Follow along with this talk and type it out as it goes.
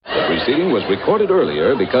proceeding was recorded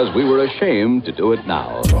earlier because we were ashamed to do it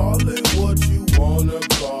now. Call it what you wanna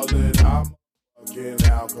call it. I'm a fucking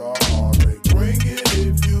alcoholic. Bring it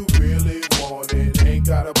if you really want it. Ain't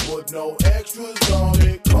gotta put no extras on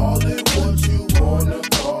it. Call it what you wanna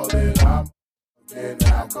call it. I'm a fucking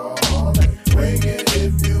alcoholic. Bring it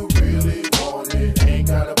if you really want it. Ain't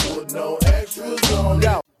gotta put no extras on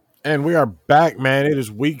it. And we are back, man. It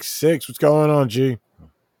is week 6. What's going on, G?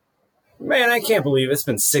 Man, I can't believe it's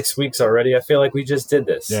been 6 weeks already. I feel like we just did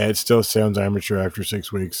this. Yeah, it still sounds amateur after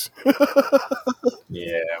 6 weeks.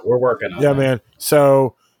 Yeah, we're working on it. Yeah, man.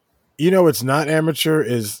 So, what's not amateur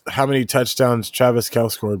is how many touchdowns Travis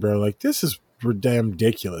Kelce scored, bro. Like, this is damn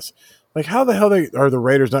ridiculous. Like, how the hell are the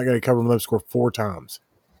Raiders not going to cover him and score 4 times?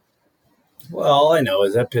 Well, all I know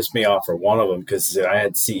is that pissed me off for one of them because I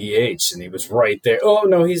had CEH and he was right there. Oh,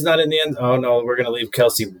 no, he's not in the end. Oh, no, we're going to leave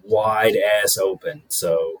Kelce wide ass open.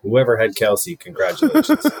 So whoever had Kelce,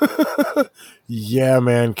 congratulations. Yeah,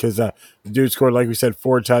 man, because the dude scored, like we said,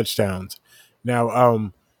 4 touchdowns.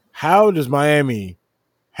 Now, how does Miami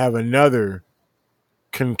have another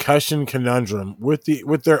concussion conundrum with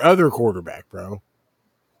their other quarterback, bro?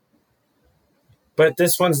 But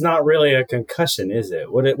this one's not really a concussion, is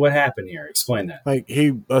it? What happened here? Explain that. Like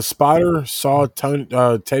a spotter saw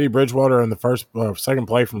Teddy Bridgewater in the second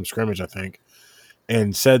play from scrimmage, I think,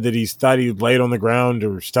 and said that he thought he laid on the ground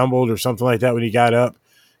or stumbled or something like that when he got up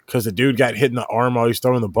because the dude got hit in the arm while he's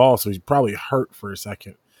throwing the ball, so he's probably hurt for a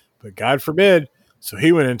second. But God forbid, so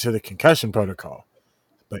he went into the concussion protocol.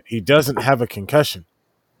 But he doesn't have a concussion,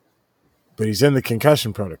 but he's in the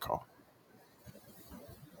concussion protocol.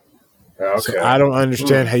 Okay. So I don't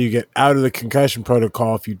understand how you get out of the concussion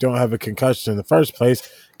protocol if you don't have a concussion in the first place,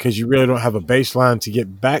 because you really don't have a baseline to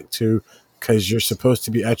get back to, because you're supposed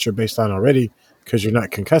to be at your baseline already because you're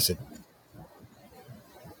not concussed.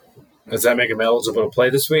 Does that make him eligible to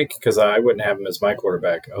play this week? Because I wouldn't have him as my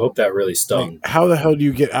quarterback. I hope that really stung. Like, how the hell do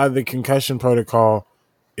you get out of the concussion protocol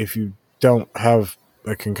if you don't have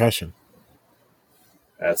a concussion?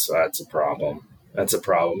 That's a problem. That's a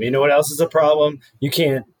problem. You know what else is a problem? You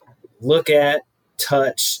can't look at,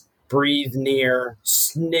 touch, breathe near,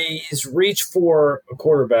 sneeze, reach for a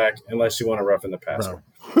quarterback unless you want to roughen the passer.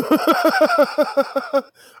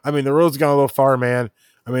 I mean, the rule's gone a little far, man.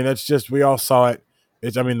 I mean, that's just, we all saw it.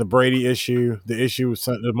 The Brady issue, the issue with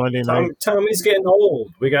the Monday night. Tommy's getting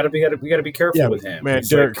old. We gotta be careful with him. Man,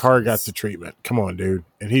 Derek Carr got the treatment. Come on, dude,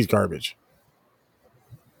 and he's garbage.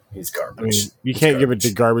 He's garbage. I mean, you can't give it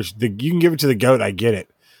to garbage. You can give it to the GOAT. I get it,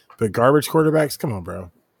 but garbage quarterbacks, come on, bro.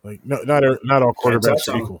 Like, no, not all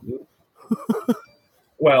quarterbacks are equal.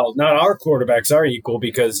 Well, not our quarterbacks are equal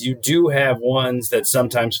because you do have ones that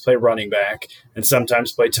sometimes play running back and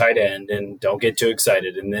sometimes play tight end, and don't get too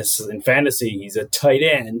excited. In fantasy, he's a tight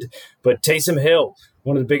end, but Taysom Hill,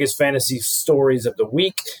 one of the biggest fantasy stories of the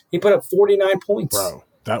week, he put up 49 points. Bro,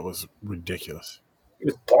 that was ridiculous. He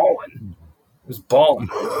was balling.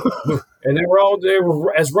 And they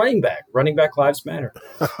were as running back. Running back lives matter.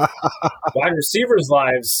 Wide receivers'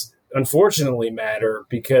 lives, unfortunately, matter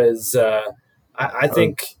because I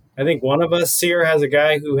think one of us here has a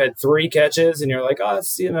guy who had 3 catches, and you're like, oh,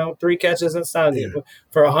 it's 3 catches. That's not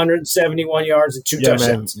for 171 yards and 2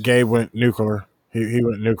 touchdowns. Man, Gabe went nuclear. He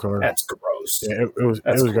went nuclear. That's gross. Yeah, it was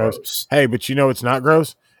gross. Hey, but it's not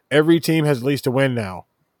gross. Every team has at least a win now.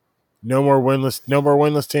 No more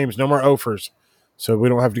winless teams. No more offers. So we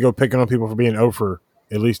don't have to go picking on people for being over,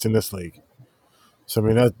 at least in this league. So, I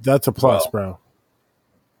mean, that's a plus, bro.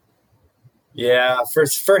 Yeah,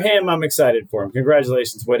 for him, I'm excited for him.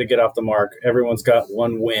 Congratulations. Way to get off the mark. Everyone's got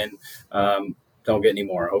 1 win. Don't get any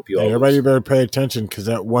more. I hope you all everybody better pay attention because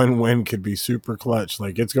that 1 win could be super clutch.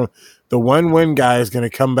 Like, the 1 win guy is going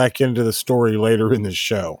to come back into the story later in the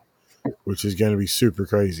show, which is going to be super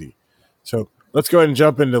crazy. So let's go ahead and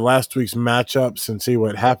jump into last week's matchups and see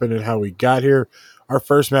what happened and how we got here. Our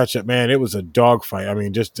first matchup, man, it was a dogfight. I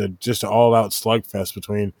mean, just an all-out slugfest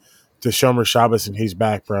between Shomer Shabbos and he's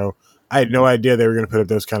back, bro. I had no idea they were going to put up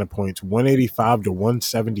those kind of points. 185 to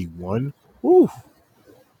 171. Woo.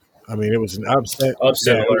 I mean, it was an upset.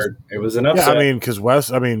 Upset alert. It was an upset. Yeah, I mean, because Wes,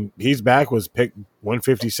 he's back, was picked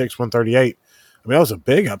 156, 138. I mean, that was a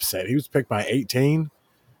big upset. He was picked by 18.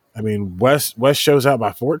 I mean, Wes shows out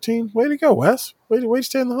by 14. Way to go, Wes. Way to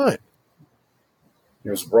stay in the hunt. He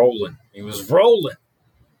was rolling.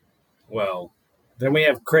 Well, Then we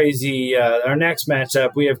have crazy. Our next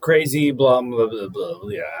matchup, we have crazy. Blah blah blah blah.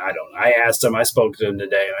 Yeah, I don't. I asked him. I spoke to him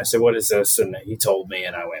today, and I said, "What is this?" And he told me,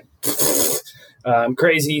 and I went,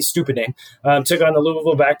 "Crazy, stupid name." Took on the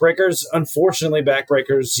Louisville Backbreakers. Unfortunately,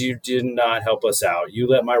 Backbreakers, you did not help us out. You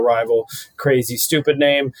let my rival, crazy, stupid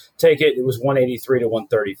name, take it. It was 183 to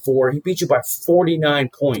 134. He beat you by 49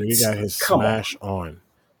 points. He got his smash on.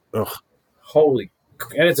 Ugh. Holy,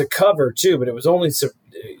 and it's a cover too, but it was only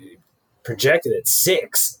projected at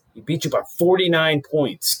 6. He beat you by 49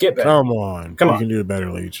 points. Skip it. Come on. You can do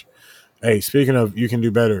better, Leach. Hey, speaking of you can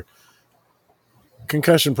do better,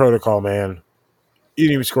 concussion protocol, man. You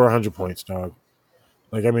didn't even score 100 points, dog.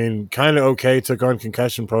 Like, I mean, kind of okay, took on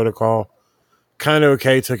concussion protocol. Kind of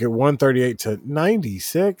okay, took it 138 to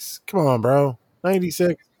 96. Come on, bro.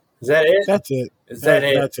 96. Is that it? That's it. Is that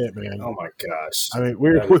it? That's it, man. Oh, my gosh. I mean,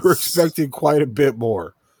 we were expecting quite a bit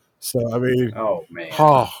more. So, I mean. Oh, man.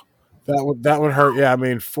 Oh, that one hurt. Yeah, I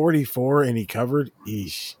mean, 44 and he covered.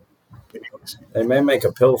 Eesh. They may make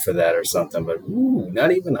a pill for that or something, but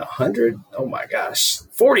not even 100. Oh my gosh,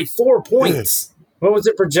 44 points. What was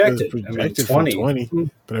it projected? It was projected 20.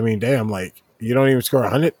 But I mean, damn, like you don't even score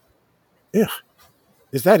 100. Yeah,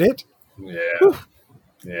 is that it? Yeah,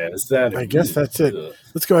 yeah. Is that? I guess that's it.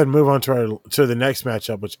 Let's go ahead and move on to the next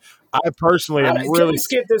matchup, which I personally am really. Can we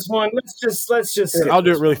skip this one? Let's just. Skip I'll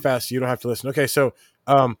do it really fast, so you don't have to listen. Okay, so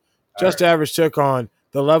Just Average took on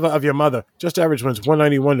the Lover of Your Mother. Just Average wins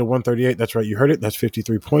 191 to 138. That's right. You heard it. That's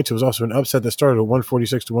 53 points. It was also an upset that started at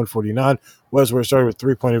 146 to 149. Was where it started with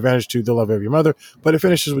 3-point advantage to the Lover of Your Mother. But it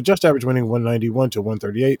finishes with Just Average winning 191 to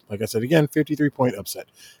 138. Like I said again, 53-point upset.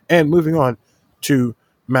 And moving on to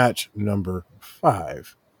match number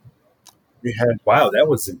 5. Wow, that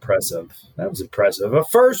was impressive. A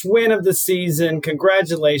first win of the season.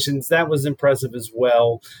 Congratulations. That was impressive as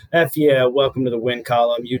well. Yeah, welcome to the win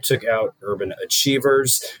column. You took out Urban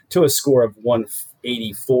Achievers to a score of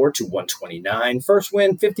 184 to 129. First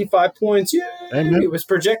win, 55 points. Yeah, it was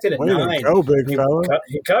projected at 9. Go, big fella.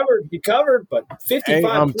 He covered, but 55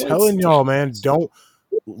 points. I'm telling y'all, man, don't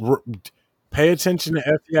pay attention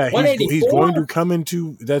to FBI. He's going to come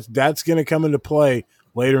into that's going to come into play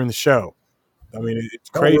later in the show. I mean, it's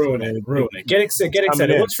crazy. Ruin it. Get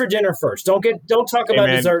excited. What's for dinner first? Don't talk about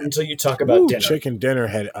dessert until you talk about dinner. Chicken dinner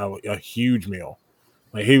had a huge meal.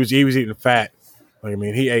 Like he was eating fat. Like, I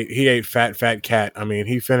mean, he ate fat cat. I mean,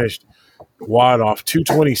 he finished wad off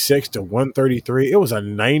 226 to 133. It was a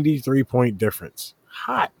 93-point difference.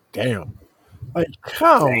 Hot damn! Like,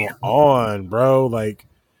 come on, bro. Like,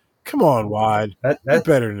 come on, Wad. That's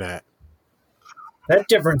better than that. That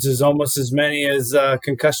difference is almost as many as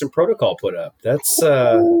concussion protocol put up. That's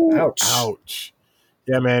ouch.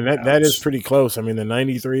 Yeah, man, that is pretty close. I mean, the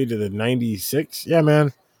 93 to the 96. Yeah,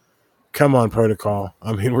 man. Come on, protocol.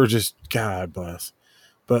 I mean, we're just God bless.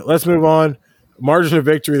 But let's move on. Margin of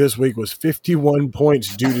victory this week was 51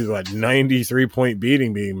 points due to a 93-point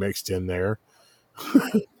beating being mixed in there.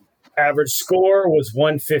 Average score was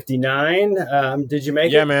 159. Did you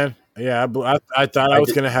make it? Yeah, man. Yeah, I thought I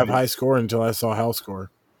was going to have high score until I saw Hell score.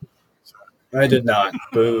 So. I did not.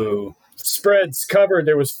 Boo. Spreads covered.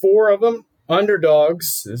 There was 4 of them.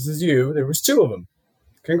 Underdogs. This is you. There was 2 of them.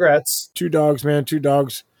 Congrats. 2 dogs, man. 2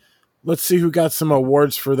 dogs. Let's see who got some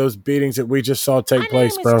awards for those beatings that we just saw take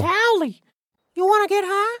place, bro. My name is Towley. You want to get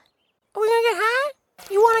high? Are we going to get high?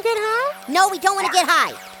 You want to get high? No, we don't want to get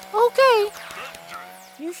high. Okay.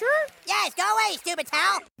 You sure? Yes, go away, stupid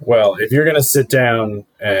towel. Well, if you're going to sit down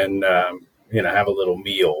and, have a little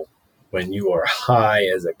meal when you are high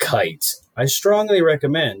as a kite, I strongly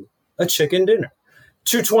recommend a chicken dinner.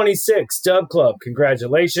 226 Dub Club.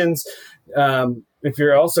 Congratulations. If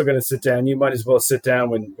you're also going to sit down, you might as well sit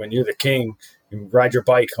down when you're the king and ride your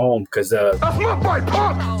bike home because that's my bike,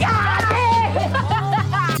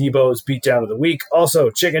 Debo's beatdown of the week.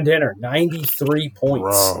 Also, chicken dinner, 93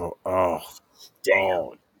 points. Bro, oh.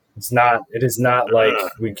 Damn. It is not like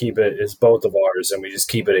we keep it. It's both of ours, and we just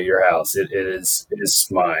keep it at your house. It is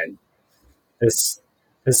mine. This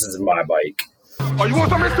is my bike. Oh, you want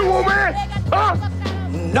some Mr. Woman? Huh?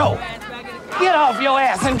 No. Get off your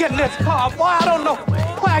ass and get in this car, boy. I don't know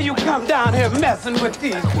why you come down here messing with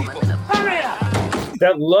these people. Hurry up.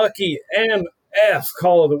 That lucky MF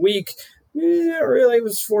call of the week. Yeah, really, it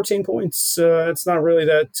was 14 points. It's not really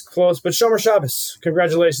that close, but Shomer Shabbos.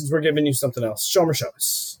 Congratulations, we're giving you something else. Shomer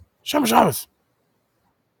Shabbos. Shomer Shabbos.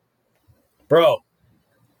 Bro,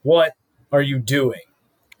 what are you doing?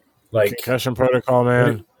 Like concussion protocol,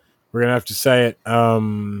 man. We're going to have to say it.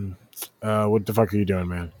 What the fuck are you doing,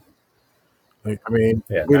 man? Like, I mean,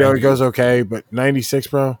 we know it goes okay, but 96,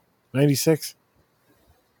 bro? 96?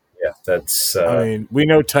 Yeah, that's. I mean, we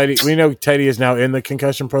know Teddy is now in the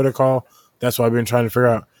concussion protocol. That's why I've been trying to figure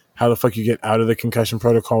out how the fuck you get out of the concussion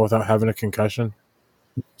protocol without having a concussion.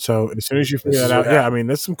 So as soon as you figure that out, I mean,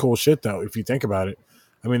 that's some cool shit though. If you think about it,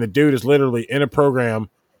 I mean, the dude is literally in a program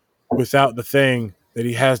without the thing that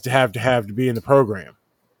he has to have to be in the program.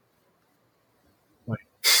 Like,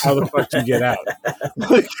 how the fuck do you get out?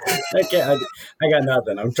 I got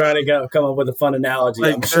nothing. I'm trying to come up with a fun analogy.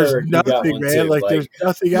 Like, I'm sure you got one man. too. Like, there's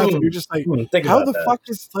nothing out there. You're just like, how the fuck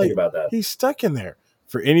is like he's stuck in there?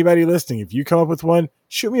 For anybody listening, if you come up with one,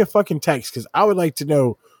 shoot me a fucking text because I would like to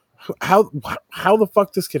know how the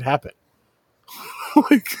fuck this could happen.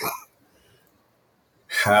 Like,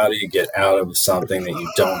 how do you get out of something that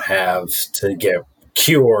you don't have to get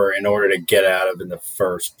cure in order to get out of in the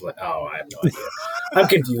first place? Oh, I have no idea. I'm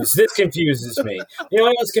confused. This confuses me. You know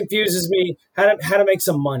what else confuses me? How to make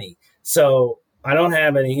some money. So I don't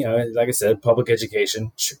have any, like I said, public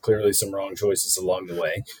education. Clearly some wrong choices along the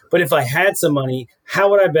way. But if I had some money, how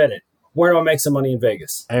would I bet it? Where do I make some money in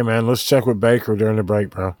Vegas? Hey, man, let's check with Baker during the break,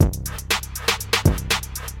 bro.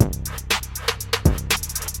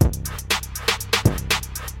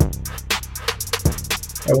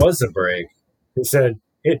 It was a break. He said,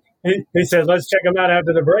 he said, let's check him out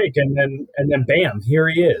after the break. And then bam, here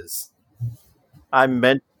he is. I'm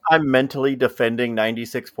mentally defending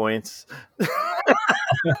 96 points.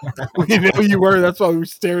 We know you were. That's why we were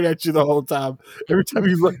staring at you the whole time. Every time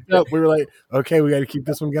you looked up, we were like, okay, we got to keep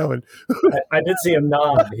this one going. I did see him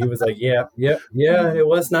nod. He was like, yeah, it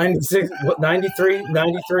was 96, 93, and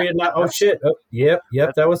not, oh shit. Oh, yep.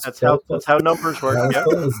 That's how numbers work. Yep.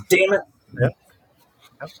 Damn it. Yep.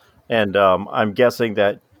 And I'm guessing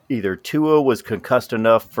that either Tua was concussed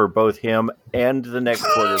enough for both him and the next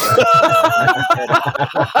quarterback.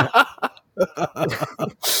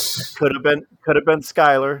 could have been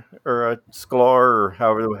Skylar or Sklar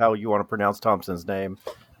or how you want to pronounce Thompson's name,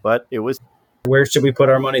 but it was. Where should we put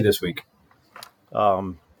our money this week?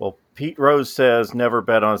 Well, Pete Rose says never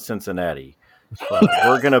bet on Cincinnati, but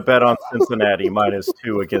we're going to bet on Cincinnati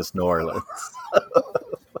 -2 against New Orleans.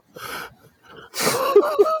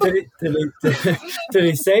 Did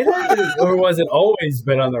he say that, or was it always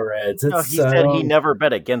bet on the Reds? No, he said he never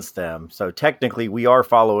bet against them. So technically, we are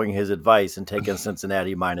following his advice and taking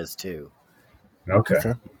Cincinnati -2.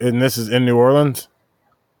 Okay. And this is in New Orleans?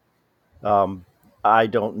 I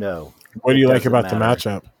don't know. What do you like about the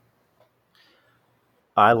matchup?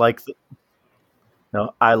 I like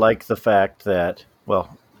the fact that,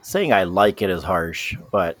 well, saying I like it is harsh,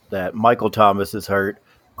 but that Michael Thomas is hurt.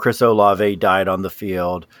 Chris Olave died on the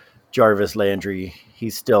field. Jarvis Landry,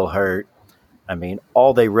 he's still hurt. I mean,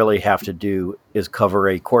 all they really have to do is cover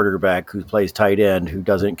a quarterback who plays tight end, who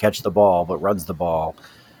doesn't catch the ball but runs the ball.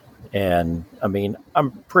 And, I mean,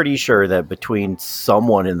 I'm pretty sure that between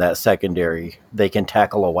someone in that secondary, they can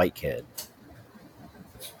tackle a white kid.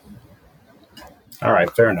 All right,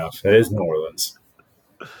 fair enough. It is New Orleans.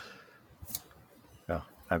 No,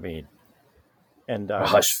 I mean, and a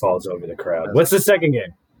hush falls over the crowd. What's the second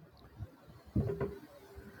game?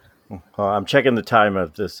 I'm checking the time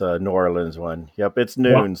of this New Orleans one. Yep, it's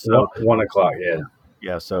noon. 1 o'clock. Yeah.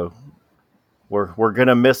 Yeah. So we're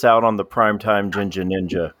gonna miss out on the primetime Ginger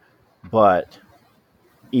Ninja, but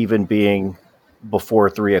even being before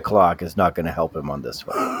 3 o'clock is not going to help him on this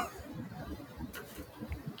one.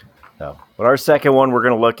 No. But our second one we're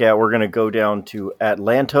going to look at, we're going to go down to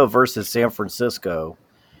Atlanta versus San Francisco,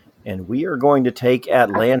 and we are going to take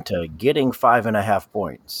Atlanta getting 5.5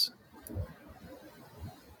 points.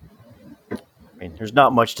 I mean, there's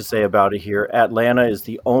not much to say about it here. Atlanta is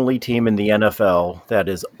the only team in the NFL that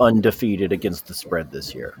is undefeated against the spread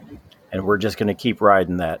this year. And we're just going to keep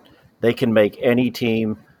riding that. They can make any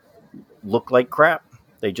team look like crap.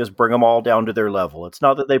 They just bring them all down to their level. It's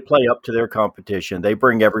not that they play up to their competition. They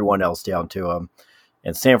bring everyone else down to them.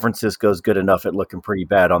 And San Francisco's good enough at looking pretty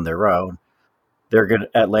bad on their own.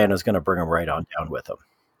 Atlanta's going to bring them right on down with them.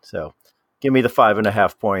 So give me the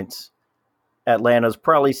 5.5 points. Atlanta's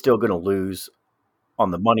probably still going to lose on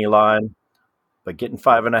the money line, but getting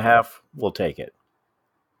 5.5, we'll take it.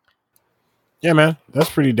 Yeah, man, that's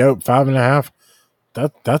pretty dope. 5.5.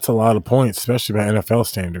 That's a lot of points, especially by NFL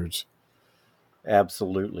standards.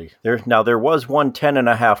 Absolutely. There was one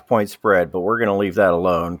 10.5 point spread, but we're going to leave that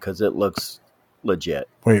alone because it looks legit.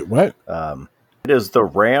 Wait, what? It is the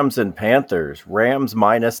Rams and Panthers. Rams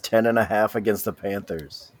minus 10.5 against the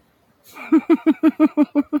Panthers.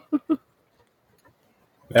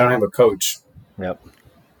 They don't have a coach. Yep.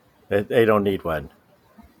 They don't need one.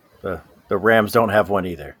 The Rams don't have one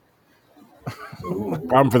either. The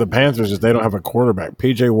problem for the Panthers is they don't have a quarterback.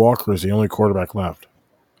 P.J. Walker is the only quarterback left.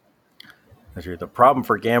 The problem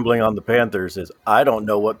for gambling on the Panthers is I don't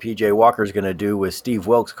know what PJ Walker's going to do with Steve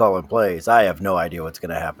Wilkes calling plays. I have no idea what's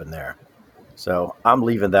going to happen there. So I'm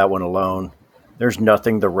leaving that one alone. There's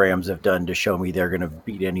nothing the Rams have done to show me they're going to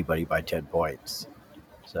beat anybody by 10 points.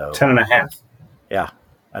 So 10.5. Yeah,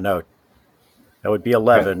 I know. That would be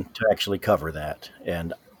 11 to actually cover that.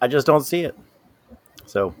 And I just don't see it.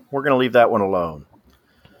 So we're going to leave that one alone.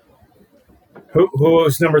 Who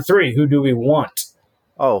is number 3? Who do we want?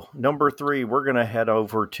 Oh, number 3, we're going to head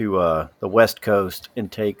over to the West Coast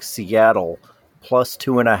and take Seattle plus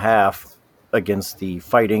 2.5 against the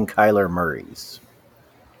Fighting Kyler Murrays.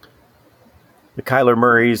 The Kyler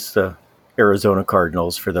Murrays, the Arizona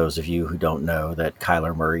Cardinals, for those of you who don't know, that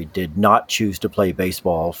Kyler Murray did not choose to play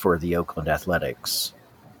baseball for the Oakland Athletics.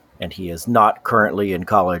 And he is not currently in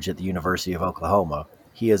college at the University of Oklahoma.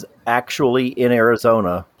 He is actually in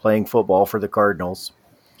Arizona playing football for the Cardinals.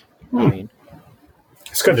 I mean,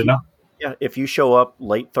 it's good to know. Yeah, if you show up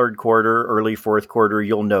late third quarter, early fourth quarter,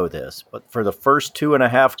 you'll know this. But for the first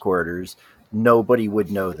 2.5 quarters, nobody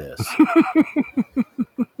would know this.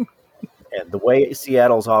 And the way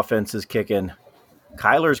Seattle's offense is kicking,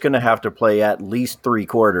 Kyler's going to have to play at least 3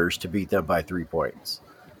 quarters to beat them by 3 points.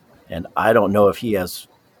 And I don't know if he has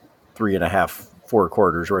 3.5, 4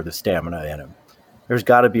 quarters worth of stamina in him. There's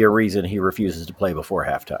got to be a reason he refuses to play before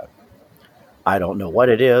halftime. I don't know what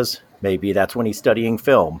it is. Maybe that's when he's studying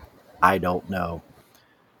film. I don't know.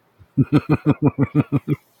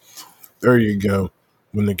 There you go.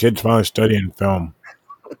 When the kid's finally studying film.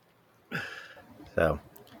 So,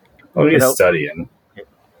 he's studying.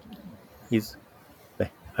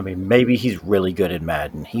 Maybe he's really good at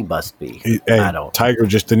Madden. He must be. Hey, I don't.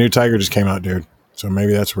 The new Tiger just came out, dude. So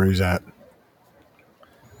maybe that's where he's at.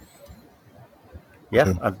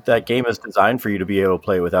 Yeah, that game is designed for you to be able to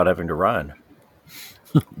play without having to run.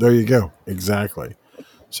 There you go. Exactly.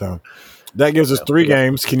 So that gives us 3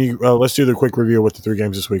 games. Can you let's do the quick review of what the 3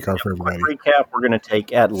 games this week are for everybody. Quick recap, we're going to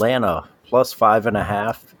take Atlanta plus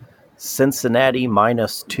 5.5, Cincinnati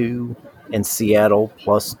minus 2, and Seattle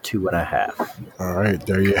plus 2.5. All right,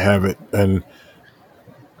 there you have it. And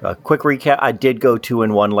quick recap, I did go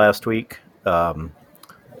 2-1 last week.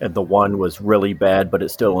 And the 1 was really bad, but it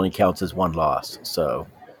still only counts as 1 loss. So,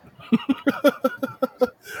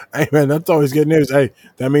 hey man, that's always good news. Hey,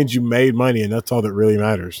 that means you made money, and that's all that really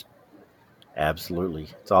matters. Absolutely,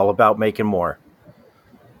 it's all about making more.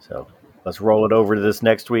 So let's roll it over to this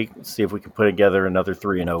next week. See if we can put together another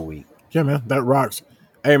 3-0 week. Yeah, man, that rocks.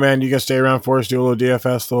 Hey man, you gonna stay around for us? Do a little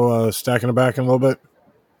DFS, little stacking the back in a little bit.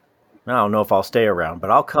 I don't know if I'll stay around, but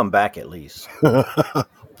I'll come back at least.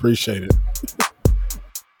 Appreciate it.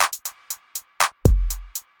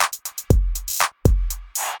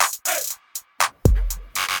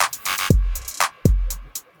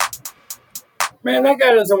 Man, that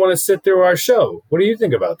guy doesn't want to sit through our show. What do you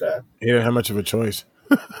think about that? He didn't have much of a choice.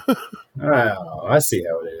 Oh, I see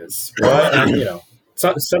how it is. Well,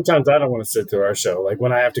 sometimes I don't want to sit through our show. Like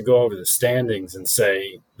when I have to go over the standings and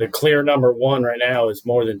say the clear number 1 right now is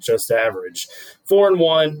more than just average.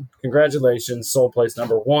 4-1, congratulations, sole place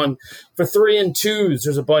number 1. For 3-2s,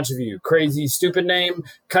 there's a bunch of you. Crazy, stupid name,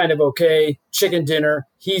 kind of okay. Chicken dinner,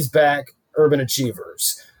 he's back. Urban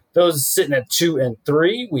Achievers. Those sitting at 2 and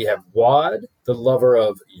 3, we have Wad, the lover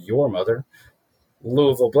of your mother,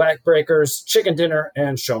 Louisville Blackbreakers, Chicken Dinner,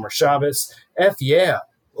 and Shomer Shabbos. Yeah.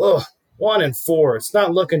 Ugh, 1 and 4. It's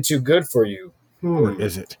not looking too good for you. Or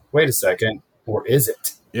is it? Wait a second. Or is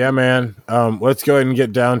it? Yeah, man. Let's go ahead and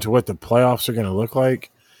get down to what the playoffs are going to look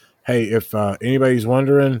like. Hey, if anybody's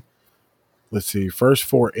wondering, let's see. First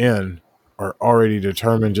 4 in are already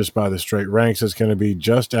determined just by the straight ranks. It's going to be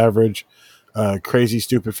just average. Crazy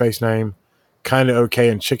stupid face name, kind of okay,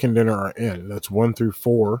 and Chicken Dinner are in. That's 1 through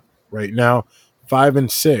 4 right now. 5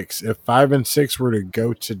 and 6. If 5 and 6 were to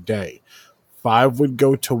go today, 5 would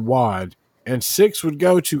go to Wad, and 6 would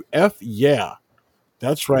go to Yeah.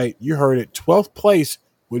 That's right. You heard it. 12th place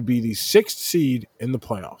would be the 6th seed in the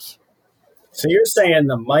playoffs. So you're saying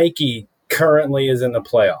the Mikey currently is in the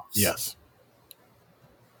playoffs? Yes.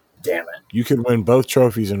 Damn it. You could win both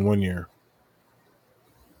trophies in 1 year.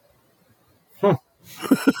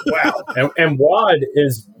 Wow. And Wad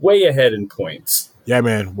is way ahead in points. Yeah,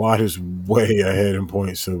 man. Watt is way ahead in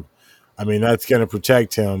points. So, that's going to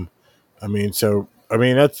protect him. That's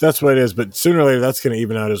what it is. But sooner or later, that's going to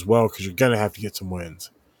even out as well because you're going to have to get some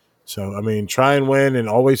wins. So, try and win and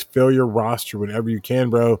always fill your roster whenever you can,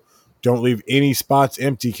 bro. Don't leave any spots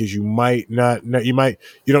empty because you might not know. You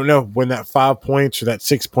don't know when that 5 points or that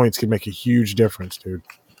 6 points can make a huge difference, dude.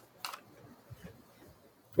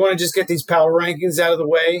 You want to just get these power rankings out of the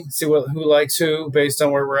way, see who likes who based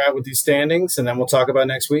on where we're at with these standings, and then we'll talk about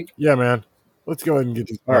next week? Yeah, man. let's go ahead and get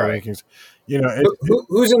these All power right. rankings. You know,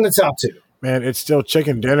 Who's in the top two? man, it's still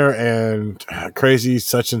chicken dinner and crazy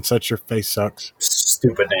such and such. Your face sucks.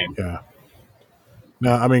 Stupid name. Yeah.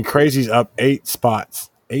 No, I mean crazy's up 8 spots.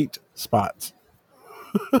 8 spots.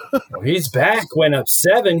 Well, he's back. Went up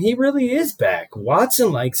 7. He really is back.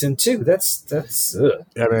 Watson likes him too. That's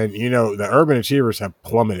Yeah, man. You know the Urban Achievers have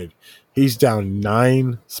plummeted. He's down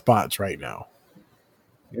 9 spots right now.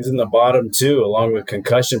 He's in the bottom 2 along with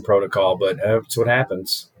concussion protocol, but that's what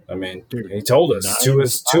happens. I mean, Dude, he told us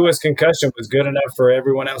Tua's concussion was good enough for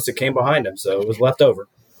everyone else that came behind him, so it was left over.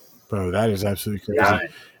 Bro, that is absolutely crazy. 9.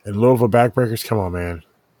 And Louisville backbreakers, come on, man.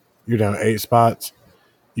 You're down 8 spots.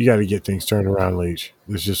 You got to get things turned around, Leach.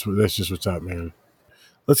 That's just what's up, man.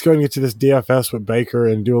 Let's go and get to this DFS with Baker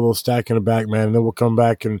and do a little stack in the back, man. And then we'll come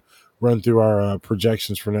back and run through our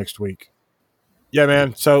projections for next week. Yeah,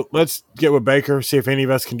 man. So let's get with Baker, see if any of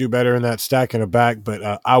us can do better in that stack in the back.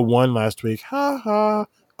 But I won last week. Ha ha.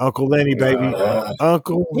 Uncle Lenny, baby.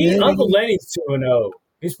 Uncle Lenny's 2-0.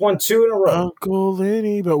 He's won 2 in a row. Uncle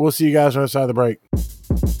Lenny. But we'll see you guys on the side of the break.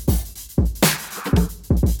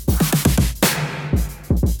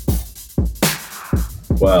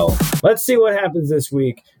 Well, let's see what happens this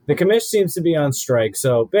week. The commission seems to be on strike.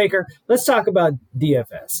 So, Baker, let's talk about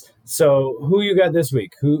DFS. So, who you got this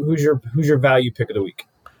week? Who's your value pick of the week?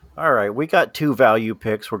 All right, we got 2 value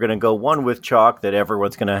picks. We're going to go one with chalk that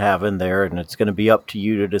everyone's going to have in there, and it's going to be up to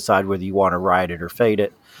you to decide whether you want to ride it or fade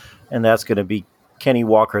it. And that's going to be Kenny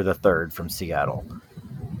Walker III from Seattle.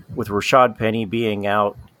 With Rashad Penny being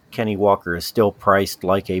out, Kenny Walker is still priced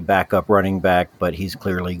like a backup running back, but he's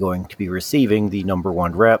clearly going to be receiving the number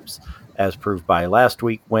 1 reps, as proved by last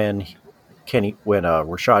week when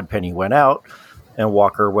Rashad Penny went out and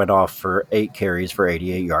Walker went off for 8 carries for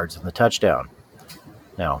 88 yards and the touchdown.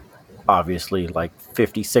 Now, obviously, like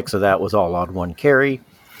 56 of that was all on 1 carry,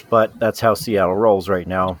 but that's how Seattle rolls right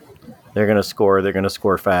now. They're going to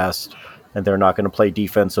score fast, and they're not going to play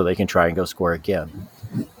defense so they can try and go score again.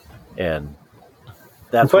 And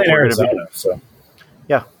that's what we're going to be. So.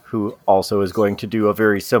 Yeah, who also is going to do a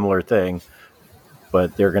very similar thing,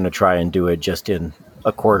 but they're going to try and do it just in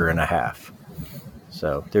a quarter and a half.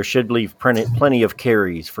 So there should leave plenty of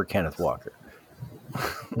carries for Kenneth Walker.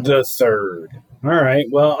 The third. All right.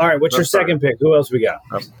 What's your second pick? Who else we got?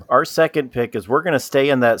 Our second pick is we're going to stay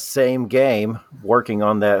in that same game, working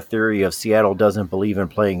on that theory of Seattle doesn't believe in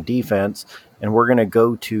playing defense, and we're going to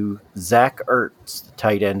go to Zach Ertz, the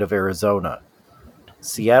tight end of Arizona.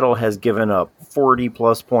 Seattle has given up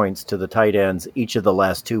 40-plus points to the tight ends each of the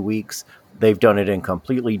last 2 weeks. They've done it in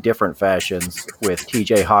completely different fashions, with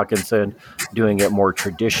TJ Hawkinson doing it more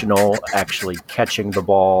traditional, actually catching the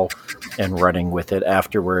ball and running with it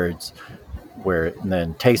afterwards. And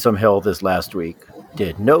then Taysom Hill this last week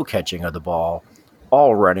did no catching of the ball,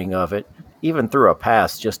 all running of it, even threw a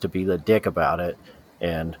pass just to be the dick about it,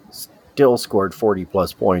 and still scored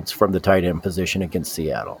 40-plus points from the tight end position against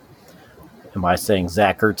Seattle. Am I saying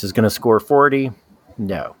Zach Ertz is going to score 40?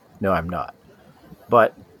 No, I'm not.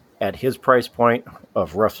 But at his price point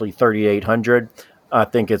of roughly $3,800, I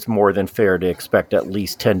think it's more than fair to expect at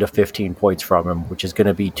least 10 to 15 points from him, which is going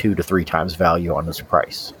to be 2 to 3 times value on his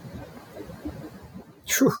price.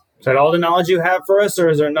 Whew. Is that all the knowledge you have for us, or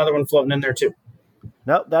is there another one floating in there too?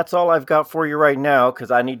 No, that's all I've got for you right now,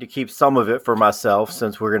 because I need to keep some of it for myself,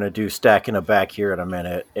 since we're going to do stack in a back here in a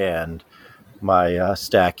minute, and my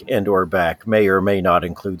stack and or back may or may not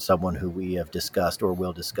include someone who we have discussed or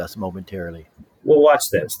will discuss momentarily. Well, watch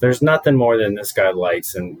this. There's nothing more than this guy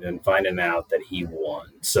likes than finding out that he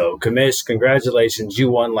won. So, Kamish, congratulations.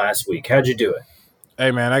 You won last week. How'd you do it?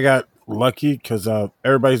 Hey, man, I got lucky because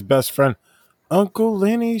everybody's best friend, Uncle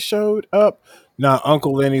Lenny, showed up. Now,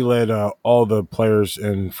 Uncle Lenny led all the players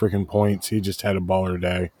in freaking points. He just had a baller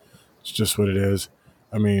day. It's just what it is.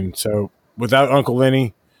 I mean, so without Uncle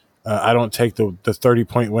Lenny, I don't take the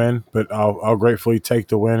 30-point win, but I'll gratefully take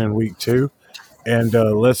the win in week 2. And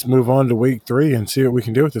let's move on to week 3 and see what we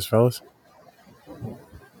can do with this, fellas.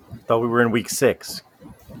 Thought we were in week 6.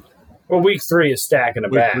 Well, week 3 is stacking the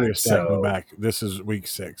back. Week 3 is stacking the back. This is week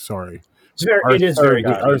 6. Sorry. It is very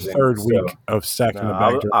confusing. Our third week of stacking the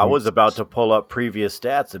back. I was about to pull up previous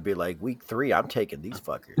stats and be like, week 3, I'm taking these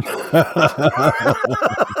fuckers.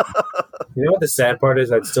 You know what the sad part is?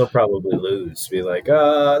 I'd still probably lose. Be like,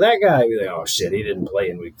 that guy. Be like, oh shit, he didn't play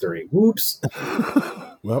in week 3. Whoops.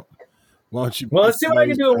 Well, why don't you? Well, let's see what I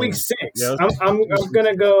can do in week 6. Yeah, I'm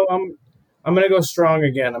gonna go. I'm gonna go strong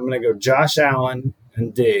again. I'm gonna go Josh Allen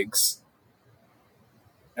and Diggs,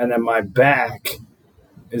 and then my back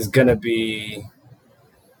is gonna be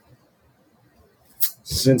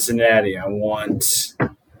Cincinnati. I want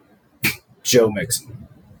Joe Mixon.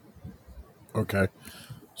 Okay.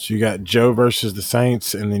 So you got Joe versus the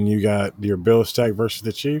Saints, and then you got your Bill stack versus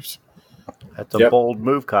the Chiefs. That's a Yep. bold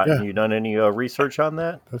move, Cotton. Yeah. You done any research on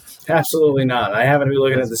that? Absolutely not. I haven't been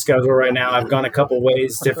looking at the schedule right now. I've gone a couple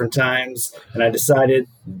ways, different times, and I decided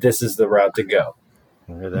this is the route to go.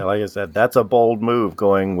 Like I said, that's a bold move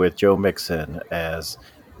going with Joe Mixon, as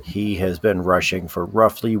he has been rushing for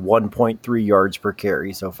roughly 1.3 yards per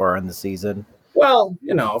carry so far in the season. Well,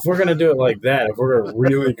 if we're going to do it like that, if we're going to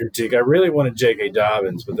really critique, I really wanted J.K.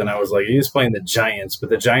 Dobbins, but then I was like, he's playing the Giants, but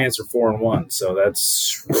the Giants are 4-1, so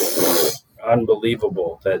that's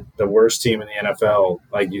unbelievable that the worst team in the NFL,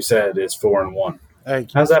 like you said, is 4-1. Hey,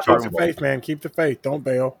 how's that keep possible? the faith, man. Keep the faith. Don't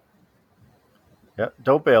bail. Yeah,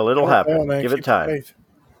 don't bail. It'll Don't happen. bail, man. Give Keep it the time. faith.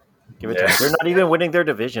 Give it time. They're not even winning their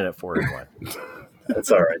division at 4-1.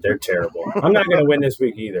 That's all right. They're terrible. I'm not going to win this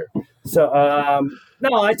week either. So,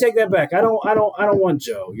 no, I take that back. I don't want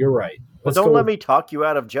Joe. You're right. Well, don't let me talk you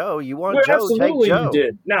out of Joe. You want Joe? Absolutely, take Joe. You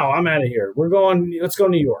did. No, I'm out of here. Let's go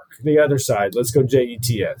New York. The other side. Let's go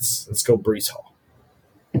Jets. Let's go Brees Hall.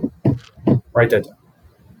 Write that down.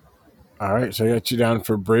 All right. So I got you down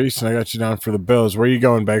for Brees, and I got you down for the Bills. Where are you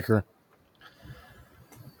going, Baker?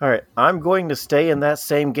 All right. I'm going to stay in that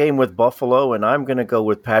same game with Buffalo, and I'm going to go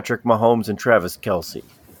with Patrick Mahomes and Travis Kelce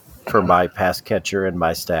for my pass catcher and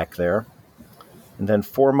my stack there. And then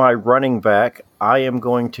for my running back, I am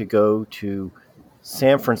going to go to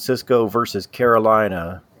San Francisco versus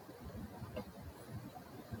Carolina.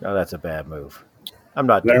 No, that's a bad move. I'm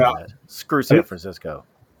not doing that. Screw San Francisco.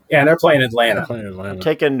 Yeah, they're playing Atlanta. I'm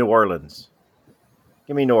taking New Orleans.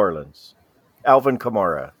 Give me New Orleans. Alvin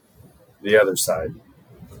Kamara. The other side.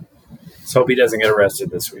 Let's hope he doesn't get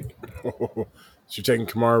arrested this week. So you're taking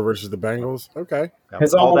Kamara versus the Bengals? Okay.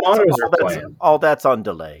 His alma maters are playing. All that's on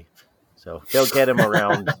delay. So they'll get him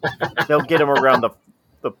around. They'll get him around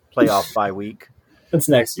the playoff bye week. That's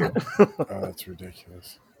next year. Oh, that's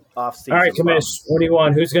ridiculous. Off-season. All right, Commish. What do you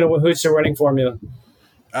want? Who's your running formula?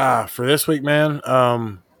 For this week, man.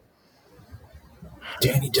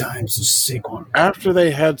 Danny Dimes is a sick one. After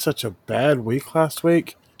they had such a bad week last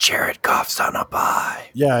week, Jared Goff's on a bye.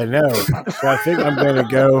 Yeah, I know. So I think I'm going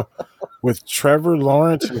to go with Trevor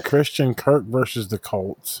Lawrence and Christian Kirk versus the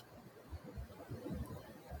Colts.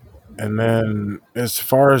 And then as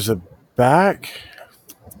far as the back,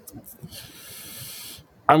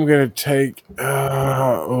 I'm going to take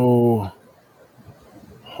God,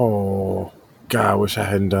 I wish I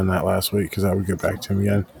hadn't done that last week because I would get back to him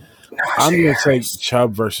again. I'm going to take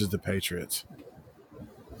Chubb versus the Patriots.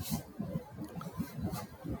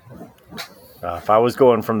 If I was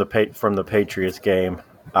going from the Patriots game,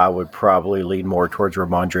 I would probably lean more towards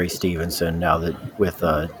Ramondre Stevenson now that with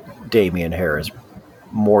Damian Harris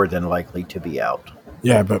more than likely to be out.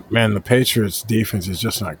 Yeah, but man, the Patriots defense is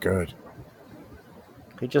just not good.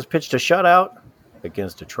 He just pitched a shutout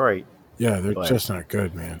against Detroit. Yeah, they're just not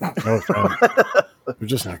good, man. No offense. They're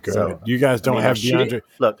just not good. So, you guys don't have DeAndre.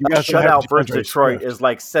 Look, you guys shutout versus Detroit is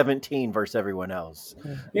like 17 versus everyone else.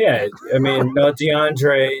 Yeah, I mean, no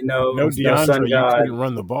DeAndre, no Sun you God. couldn't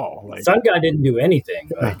run the ball. Like, Sun God didn't do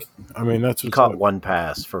anything. Like, I mean, that's he caught one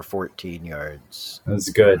pass for 14 yards. That's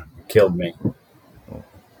good. Killed me.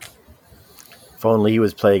 If only he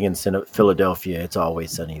was playing in Philadelphia. It's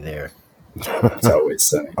always sunny there. It's always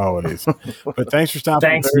sunny. Oh, it is. But thanks for stopping.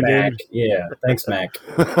 Thanks, Mac. Dude. Yeah, thanks, Mac.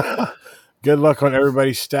 Good luck on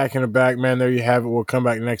everybody stacking it back, man. There you have it. We'll come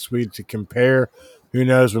back next week to compare. Who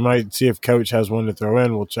knows? We might see if Coach has one to throw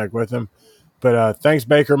in. We'll check with him. But thanks,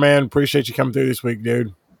 Baker, man. Appreciate you coming through this week,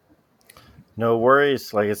 dude. No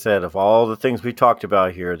worries. Like I said, of all the things we talked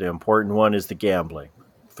about here, the important one is the gambling.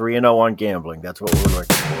 3-0 on gambling. That's what we're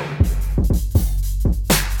looking for.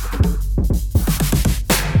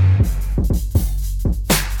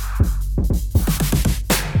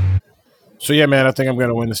 So, yeah, man, I think I'm going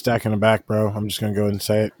to win the stack in the back, bro. I'm just going to go ahead and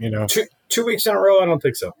say it, you know. 2 weeks in a row, I don't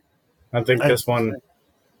think so. I think this one,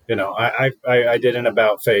 you know, I did an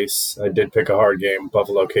about face. I did pick a hard game,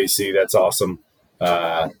 Buffalo KC. That's awesome.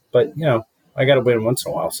 But, you know, I got to win once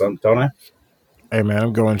in a while, so don't I? Hey, man,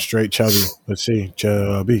 I'm going straight chubby. Let's see.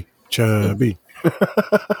 Chubby. Well,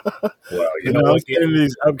 you know what?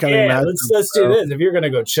 These upcoming matches, let's do this. If you're going to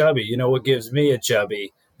go chubby, you know what gives me a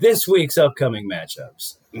chubby? This week's upcoming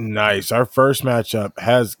matchups. Nice. Our first matchup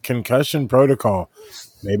has concussion protocol.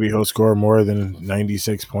 Maybe he'll score more than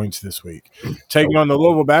 96 points this week. Taking on the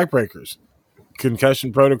Louisville Backbreakers.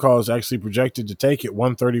 Concussion protocol is actually projected to take it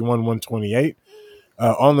 131-128.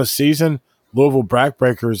 On the season, Louisville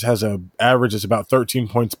Backbreakers has a average that's about 13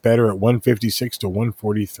 points better at 156 to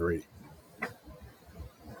 143.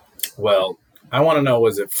 Well, I want to know,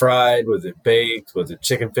 was it fried? Was it baked? Was it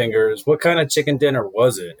chicken fingers? What kind of chicken dinner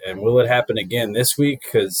was it? And will it happen again this week?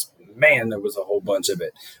 Because, man, there was a whole bunch of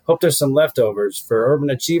it. Hope there's some leftovers. For Urban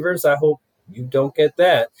Achievers, I hope you don't get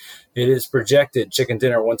that. It is projected chicken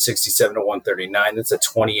dinner 167 to 139. That's a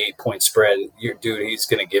 28-point spread. Dude, he's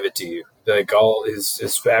going to give it to you. Like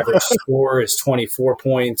his average score is 24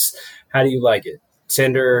 points. How do you like it?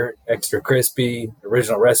 Tender, extra crispy,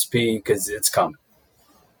 original recipe, because it's coming.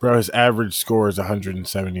 Bro, his average score is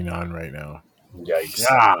 179 right now. Yikes.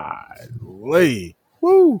 Golly.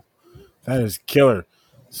 Woo. That is killer.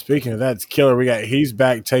 Speaking of that's killer, he's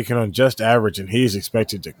back taking on just average, and he's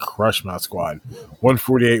expected to crush my squad.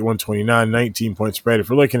 148, 129, 19-point spread. If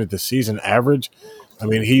we're looking at the season average, I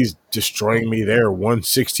mean, he's destroying me there,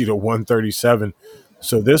 160 to 137.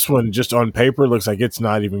 So this one, just on paper, looks like it's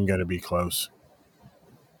not even going to be close.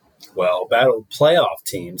 Well, battle playoff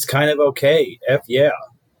teams, kind of okay. Yeah.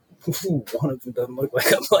 One of them doesn't look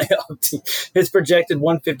like a playoff team. It's projected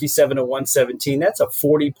 157 to 117. That's a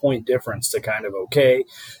 40-point difference to kind of okay.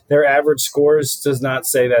 Their average scores does not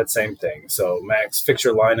say that same thing. So, Max, fix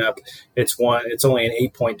your lineup. It's only an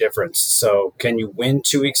 8-point difference. So, can you win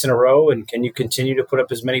 2 weeks in a row, and can you continue to put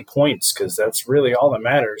up as many points? Because that's really all that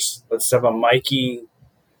matters. Let's have a Mikey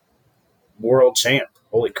world champ.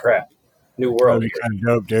 Holy crap. New world here. Kind of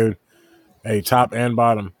dope, dude. Hey, top and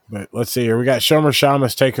bottom. But let's see here. We got Shomer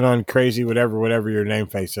Shamus taking on Crazy, whatever your name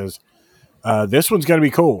face is. This one's going to be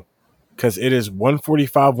cool because it is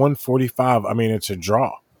 145, 145. I mean, it's a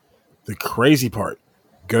draw. The crazy part,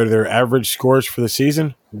 go to their average scores for the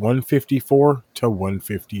season, 154 to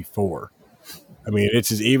 154. I mean,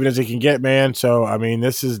 it's as even as it can get, man. So, I mean,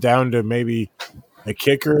 this is down to maybe a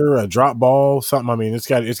kicker, a drop ball, something. I mean, it's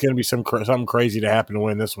going to be something crazy to happen to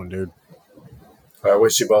win this one, dude. I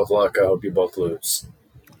wish you both luck. I hope you both lose.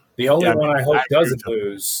 The only one I hope doesn't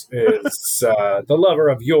lose is the lover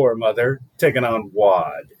of your mother taking on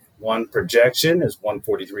Wad. One projection is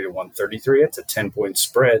 143 to 133. It's a 10-point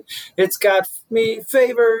spread. It's got me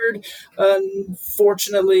favored.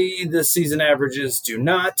 Unfortunately, the season averages do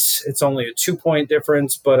not. It's only a 2-point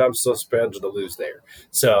difference, but I'm still scheduled to lose there.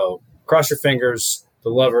 So cross your fingers. The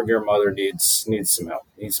lover of your mother needs some help.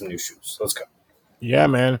 Needs some new shoes. Let's go. Yeah,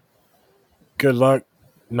 man. Good luck.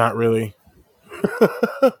 Not really.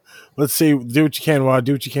 Let's see. Do what you can, Wad.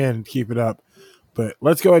 Do what you can. Keep it up. But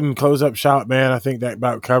let's go ahead and close up shop, man. I think that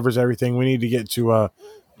about covers everything. We need to get to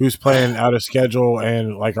who's playing out of schedule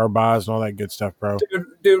and like our buys and all that good stuff, bro.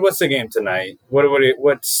 Dude, what's the game tonight?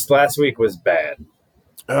 What's last week was bad?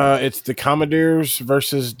 It's the Commodores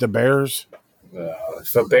versus the Bears.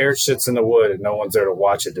 If a bear shits in the wood and no one's there to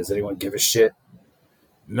watch it, does anyone give a shit?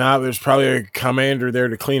 Nah, there's probably a commander there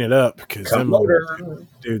to clean it up because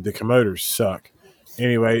the Commodores suck.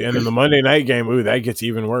 Anyway, and then the Monday night game, that gets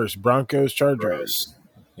even worse. Broncos, Chargers.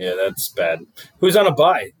 Yeah, that's bad. Who's on a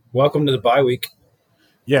bye? Welcome to the bye week.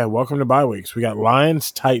 Yeah, welcome to bye weeks. We got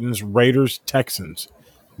Lions, Titans, Raiders, Texans.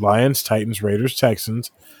 Lions, Titans, Raiders,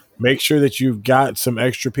 Texans. Make sure that you've got some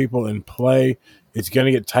extra people in play. It's going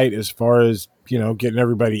to get tight as far as, getting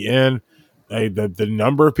everybody in. The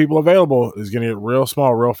number of people available is going to get real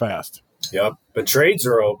small real fast. Yep, but trades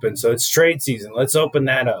are open, so it's trade season. Let's open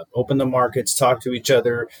that up. Open the markets, talk to each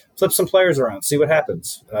other, flip some players around, see what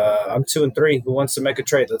happens. I'm 2-3. Who wants to make a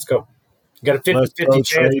trade? Let's go. You got a 50-50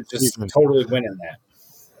 chance of just totally winning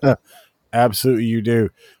that. Absolutely, you do.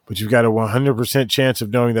 But you've got a 100% chance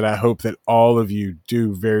of knowing that I hope that all of you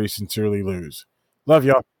do very sincerely lose. Love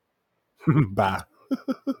y'all. Bye.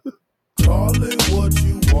 Call it what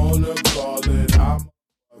you wanna call it. I'm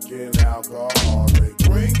fucking alcoholic.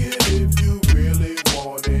 Bring it if you really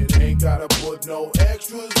want it. Ain't gotta put no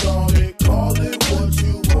extras on it. Call it what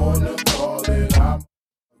you wanna call it. I'm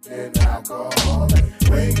fucking alcoholic.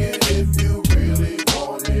 Bring it if you